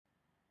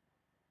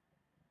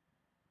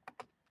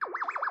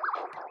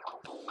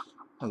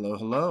Hello,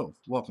 hello.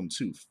 Welcome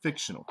to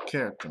Fictional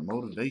Character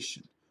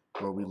Motivation,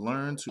 where we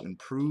learn to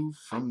improve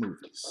from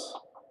movies.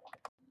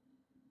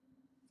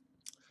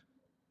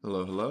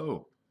 Hello,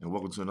 hello, and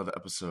welcome to another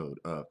episode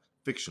of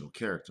Fictional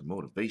Character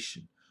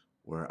Motivation,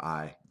 where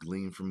I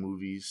glean from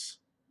movies,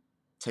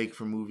 take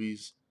from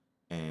movies,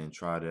 and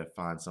try to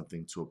find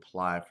something to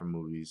apply from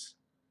movies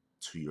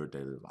to your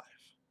daily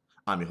life.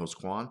 I'm your host,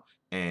 Quan,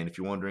 and if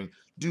you're wondering,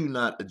 do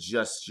not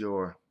adjust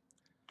your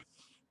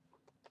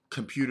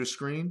computer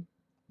screen.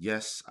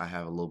 Yes, I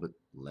have a little bit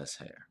less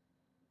hair.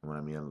 And when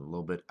I mean a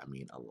little bit, I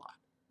mean a lot.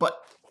 But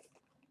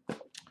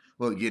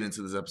we'll get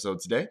into this episode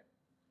today.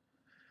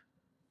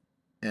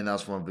 And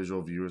as for my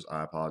visual viewers,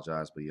 I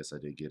apologize, but yes, I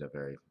did get a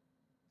very,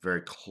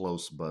 very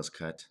close buzz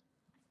cut.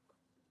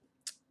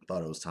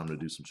 Thought it was time to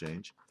do some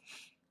change.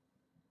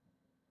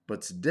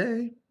 But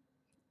today,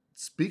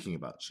 speaking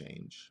about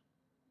change,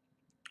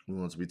 we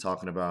want to be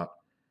talking about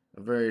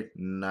a very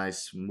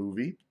nice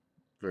movie,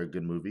 very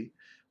good movie,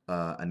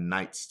 A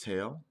Knight's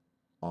Tale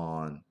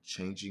on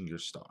Changing Your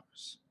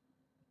Stars.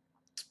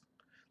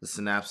 The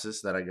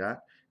synopsis that I got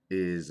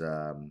is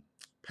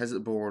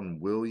peasant-born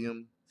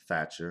William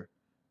Thatcher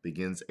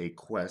begins a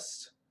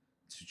quest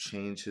to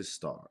change his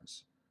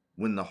stars,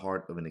 win the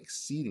heart of an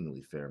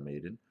exceedingly fair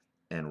maiden,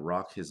 and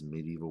rock his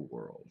medieval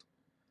world.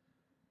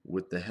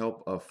 With the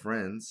help of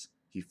friends,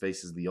 he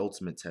faces the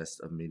ultimate test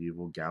of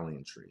medieval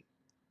gallantry,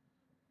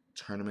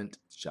 tournament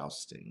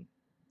jousting,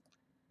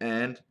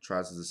 and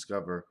tries to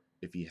discover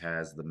if he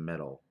has the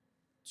mettle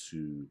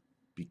to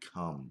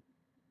become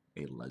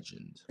a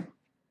legend.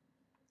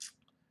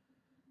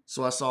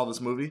 So I saw this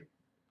movie,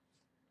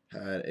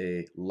 had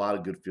a lot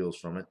of good feels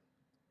from it.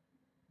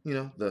 You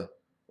know, the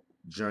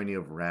journey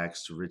of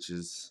rags to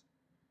riches,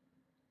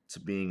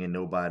 to being a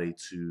nobody,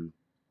 to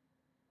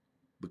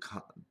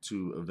become,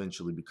 to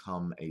eventually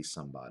become a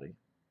somebody,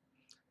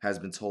 has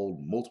been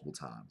told multiple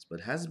times,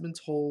 but hasn't been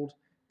told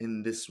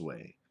in this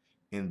way,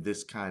 in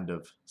this kind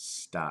of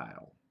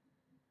style.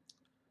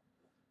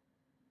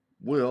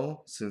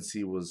 Will, since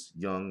he was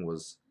young,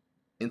 was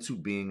into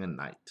being a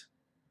knight,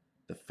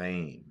 the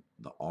fame,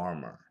 the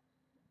armor,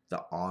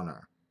 the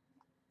honor.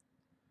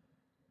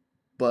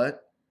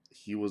 But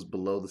he was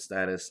below the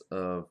status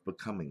of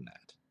becoming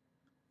that,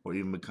 or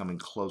even becoming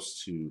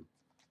close to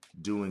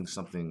doing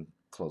something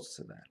close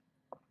to that.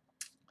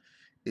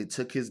 It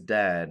took his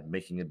dad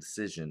making a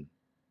decision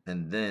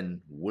and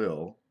then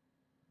Will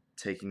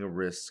taking a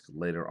risk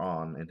later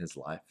on in his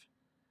life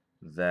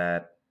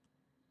that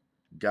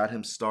got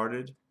him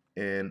started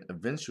and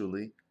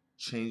eventually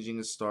changing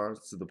his stars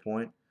to the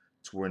point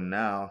to where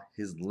now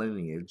his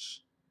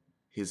lineage,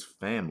 his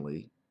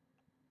family,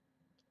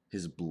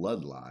 his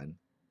bloodline,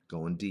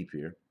 going deep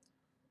here,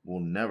 will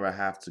never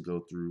have to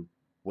go through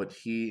what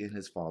he and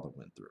his father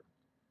went through.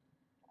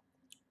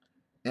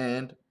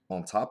 And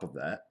on top of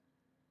that,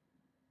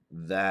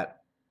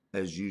 that,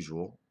 as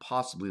usual,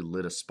 possibly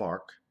lit a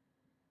spark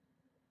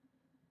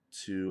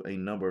to a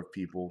number of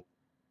people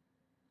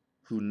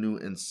who knew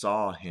and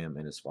saw him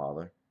and his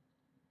father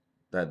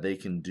that they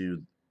can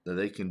do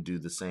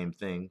the same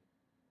thing,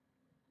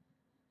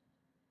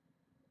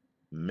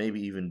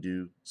 maybe even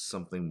do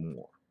something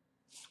more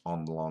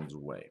on the along the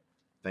way,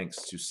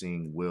 thanks to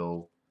seeing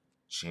Will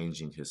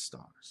changing his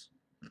stars.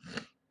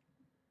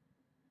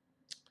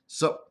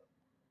 So,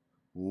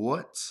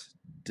 what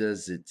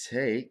does it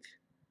take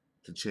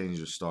to change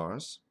your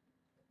stars?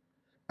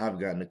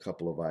 I've gotten a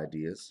couple of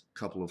ideas, a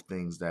couple of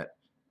things that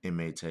it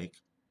may take.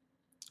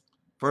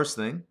 First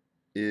thing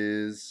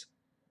is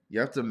you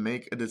have to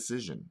make a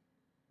decision.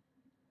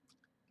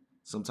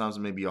 Sometimes it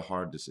may be a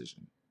hard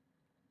decision.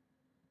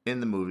 In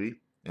the movie,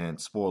 and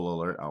spoiler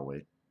alert, I'll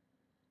wait.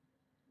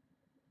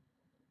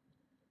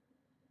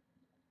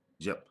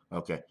 Yep,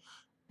 okay.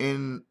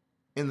 In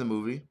in the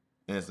movie,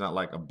 and it's not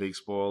like a big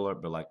spoiler,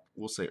 but like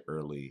we'll say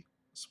early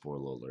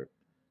spoiler alert.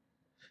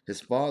 His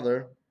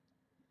father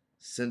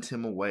sent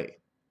him away.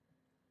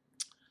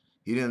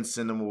 He didn't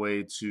send him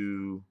away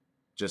to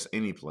just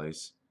any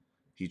place.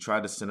 He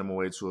tried to send him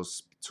away to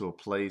a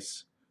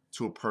place,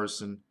 to a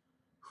person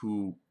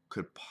who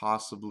could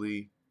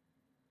possibly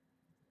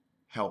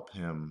help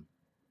him,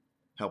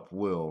 help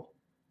Will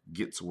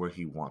get to where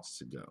he wants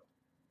to go,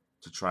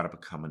 to try to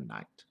become a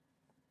knight.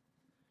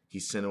 He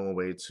sent him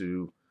away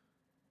to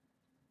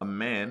a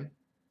man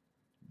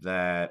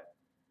that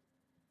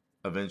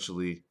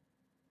eventually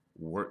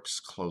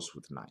works close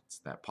with knights,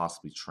 that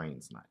possibly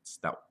trains knights,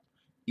 that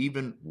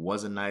even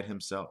was a knight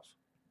himself.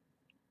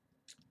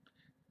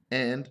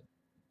 And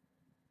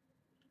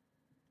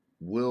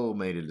Will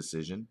made a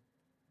decision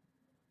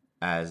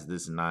as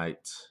this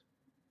knight,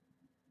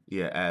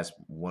 as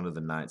one of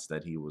the knights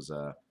that he was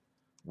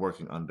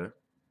working under,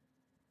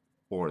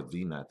 or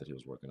the knight that he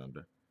was working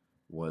under,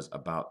 was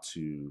about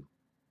to,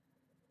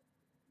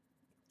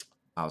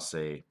 I'll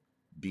say,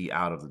 be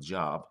out of the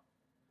job.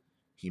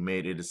 He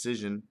made a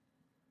decision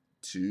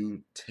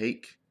to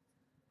take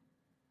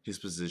his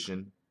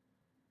position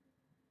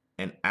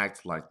and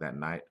act like that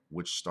knight,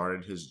 which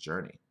started his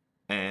journey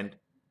and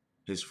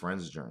his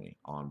friend's journey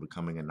on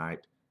becoming a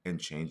knight and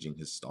changing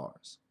his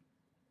stars.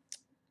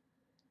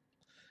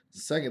 The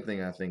second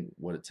thing I think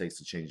what it takes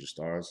to change your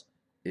stars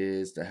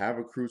is to have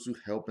a crew to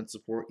help and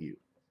support you.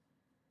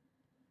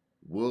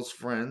 Will's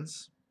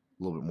friends,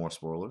 a little bit more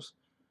spoilers,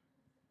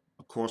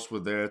 of course, were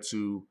there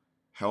to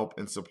help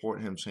and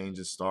support him change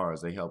his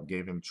stars. They helped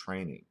gave him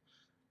training.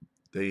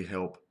 They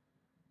helped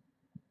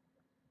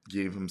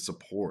gave him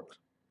support,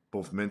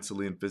 both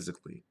mentally and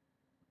physically.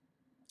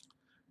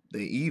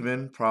 They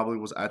even probably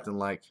was acting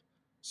like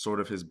sort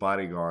of his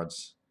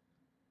bodyguards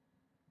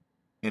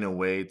in a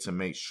way to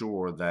make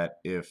sure that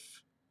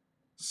if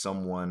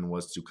someone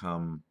was to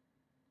come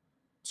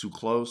too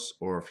close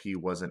or if he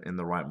wasn't in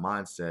the right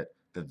mindset,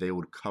 that they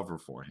would cover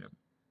for him.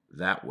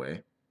 That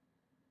way,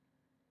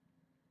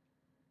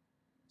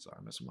 sorry,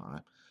 I missed my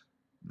eye.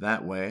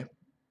 That way,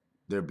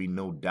 there'd be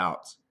no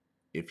doubt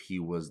if he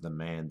was the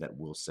man that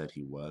Will said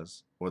he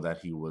was, or that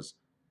he was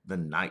the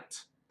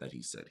knight that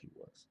he said he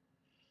was.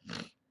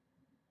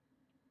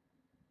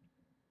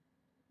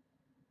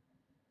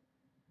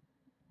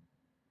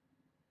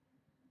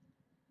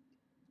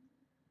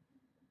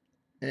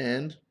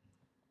 And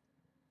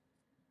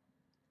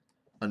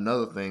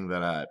another thing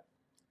that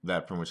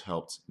pretty much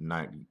helped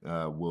Knight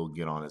Will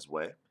get on his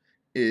way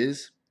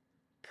is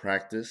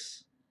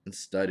practice and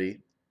study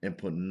and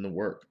put in the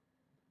work.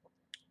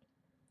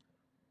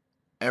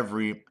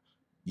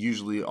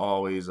 Usually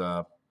always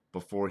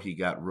before he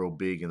got real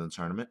big in the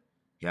tournament,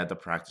 he had to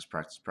practice.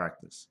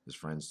 His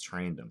friends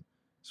trained him.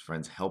 His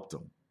friends helped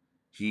him.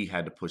 He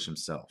had to push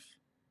himself.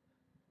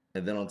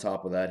 And then on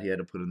top of that, he had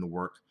to put in the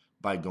work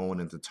by going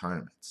into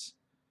tournaments.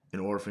 In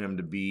order for him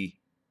to be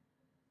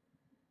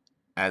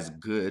as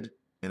good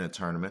in a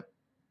tournament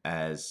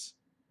as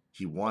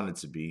he wanted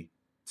to be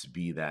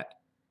that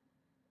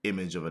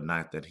image of a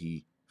knight that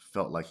he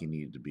felt like he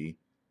needed to be,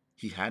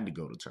 he had to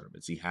go to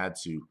tournaments. He had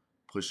to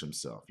push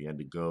himself. He had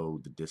to go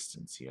the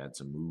distance. He had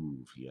to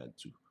move. He had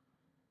to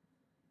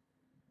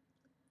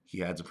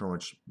pretty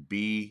much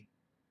be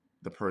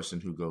the person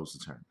who goes to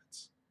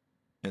tournaments.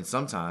 And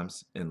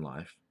sometimes in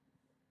life,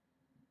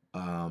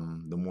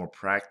 the more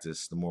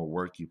practice, the more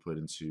work you put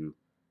into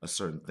a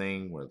certain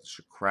thing, whether it's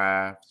your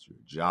craft, your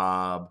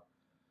job,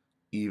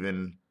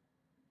 even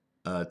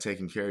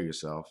taking care of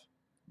yourself,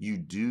 you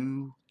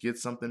do get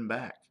something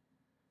back.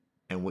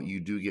 And what you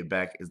do get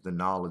back is the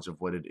knowledge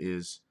of what it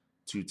is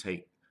to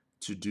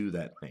do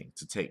that thing,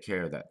 to take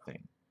care of that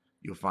thing.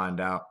 You'll find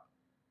out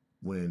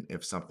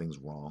if something's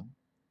wrong,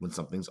 when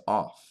something's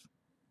off,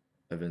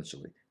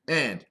 eventually.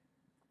 And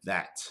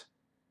that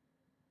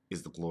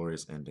is the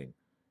glorious ending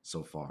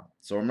so far.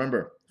 So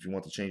remember, if you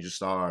want to change your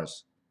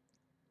stars,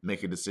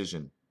 make a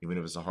decision, even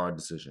if it's a hard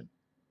decision.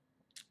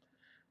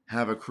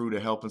 Have a crew to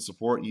help and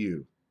support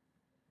you.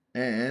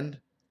 And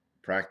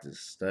practice,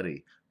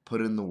 study, put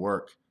in the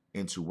work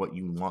into what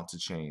you want to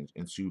change,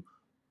 into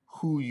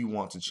who you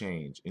want to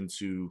change,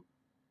 into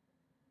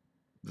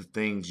the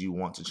things you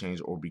want to change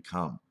or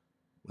become.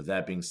 With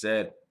that being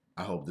said,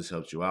 I hope this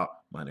helps you out.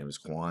 My name is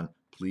Quan.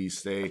 Please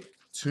stay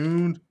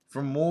tuned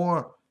for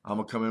more. I'm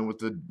going to come in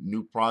with a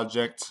new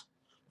project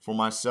for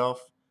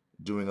myself,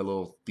 doing a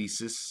little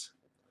thesis.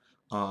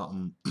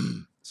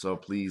 So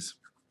please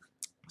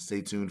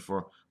stay tuned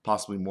for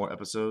possibly more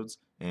episodes.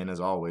 And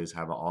as always,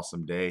 have an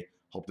awesome day.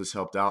 Hope this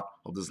helped out.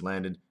 Hope this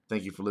landed.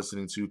 Thank you for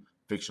listening to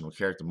Fictional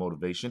Character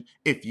Motivation.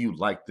 If you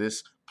like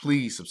this,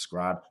 please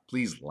subscribe.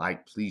 Please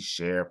like. Please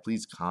share.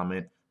 Please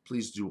comment.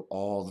 Please do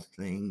all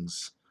the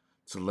things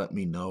to let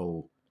me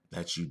know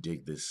that you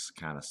dig this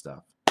kind of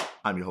stuff.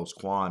 I'm your host,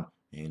 Quan,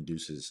 and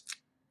deuces.